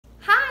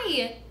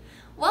Hi!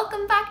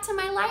 Welcome back to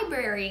my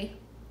library.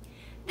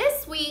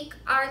 This week,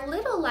 our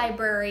little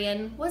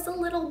librarian was a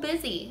little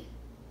busy,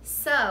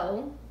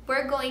 so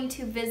we're going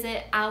to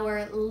visit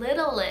our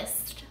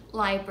littlest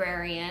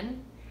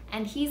librarian,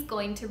 and he's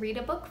going to read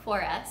a book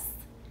for us.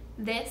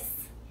 This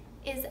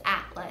is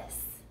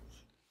Atlas.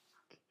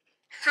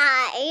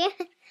 Hi,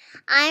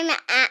 I'm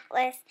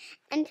Atlas,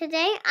 and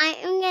today I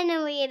am going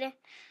to read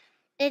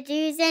the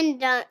Do's and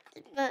Don'ts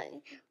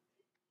book,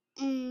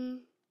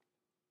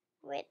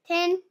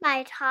 written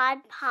by Todd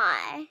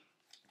Parr.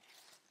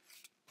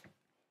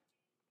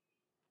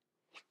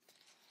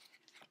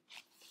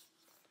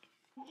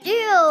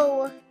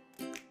 Do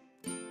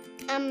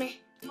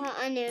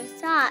put on your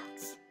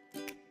socks.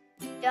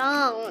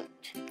 Don't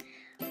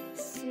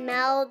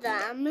smell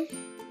them.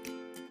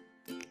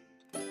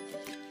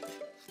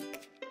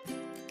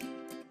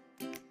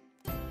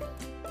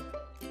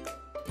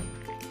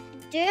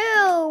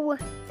 Do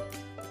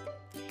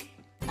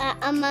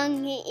a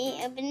monkey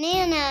eat a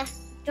banana?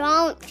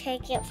 Don't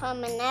take it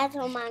from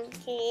another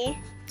monkey.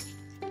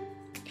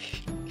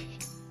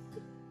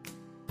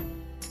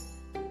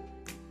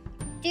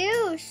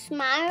 Do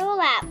smile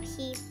at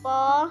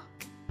people.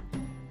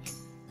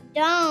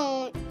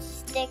 Don't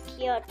stick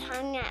your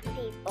tongue at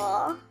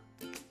people.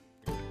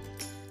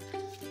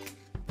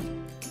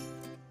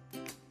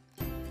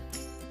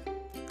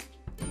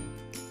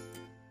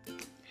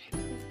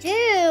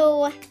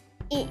 Do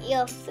eat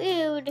your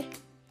food.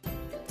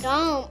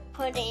 Don't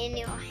put it in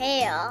your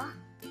hair.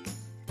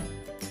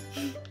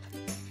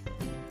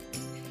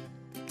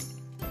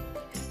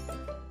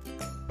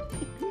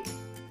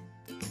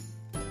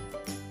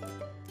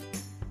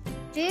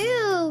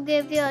 Do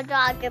give your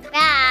dog a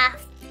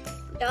bath.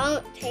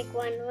 Don't take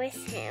one with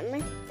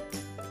him.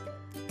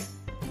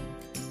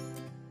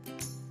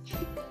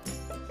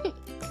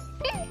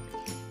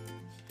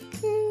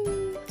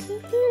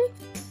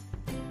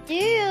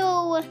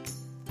 Do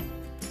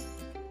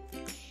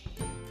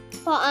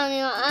put on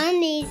your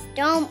undies.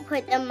 Don't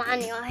put them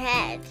on your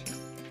head.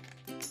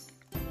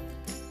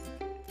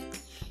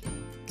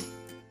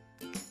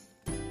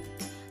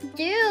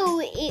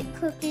 Do eat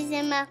cookies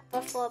and milk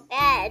before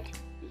bed.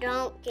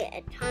 Don't get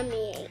a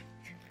tummy ache.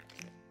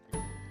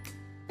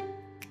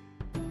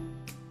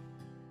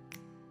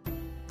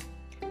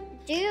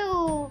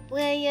 Do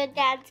wear your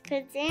dad's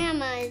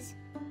pajamas.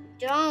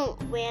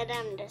 Don't wear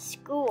them to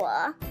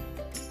school.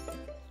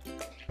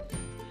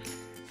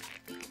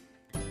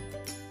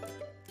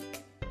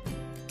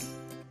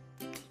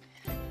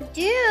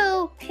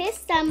 Do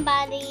kiss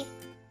somebody.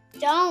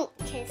 Don't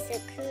kiss a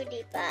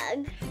cootie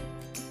bug.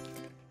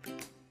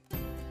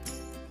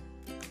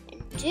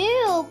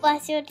 Do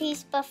brush your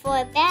teeth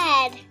before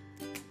bed.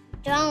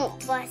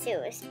 Don't brush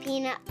it with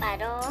peanut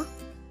butter.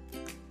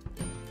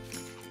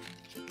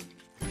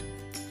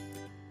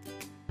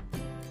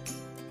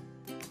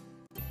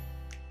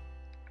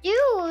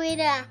 Do read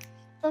a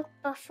book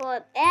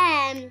before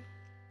bed.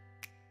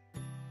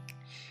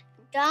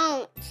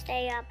 Don't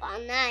stay up all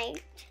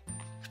night.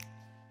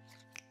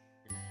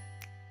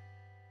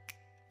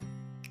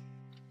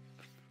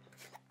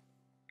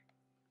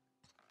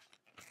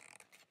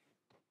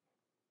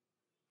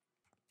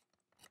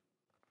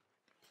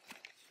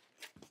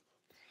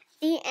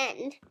 The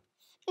end.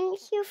 Thank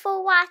you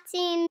for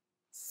watching.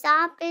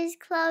 Shop is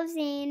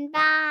closing.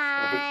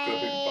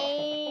 Bye.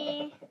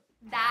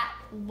 That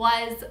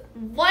was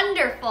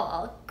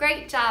wonderful.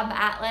 Great job,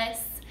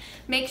 Atlas.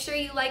 Make sure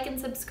you like and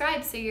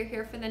subscribe so you're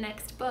here for the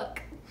next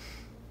book.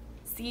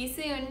 See you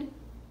soon.